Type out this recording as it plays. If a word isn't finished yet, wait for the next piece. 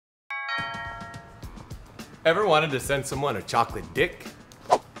Ever wanted to send someone a chocolate dick?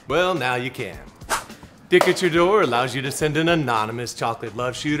 Well, now you can. Dick at your Door allows you to send an anonymous chocolate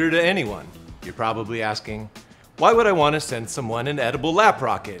love shooter to anyone. You're probably asking, why would I want to send someone an edible lap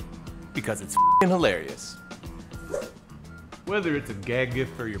rocket? Because it's f***ing hilarious. Whether it's a gag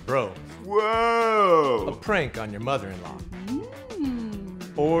gift for your bro, Whoa! a prank on your mother-in-law,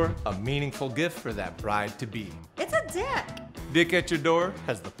 or a meaningful gift for that bride-to-be. It's a dick. Dick at Your Door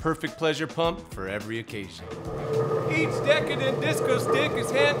has the perfect pleasure pump for every occasion. Each decadent disco stick is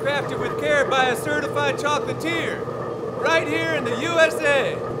handcrafted with care by a certified chocolatier, right here in the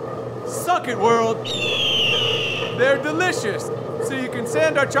USA. Suck it, world. They're delicious, so you can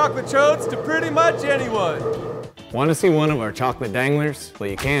send our chocolate chodes to pretty much anyone. Want to see one of our chocolate danglers? Well,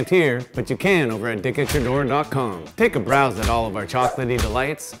 you can't here, but you can over at dickatyourdoor.com. Take a browse at all of our chocolatey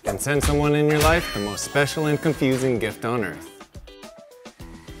delights and send someone in your life the most special and confusing gift on earth.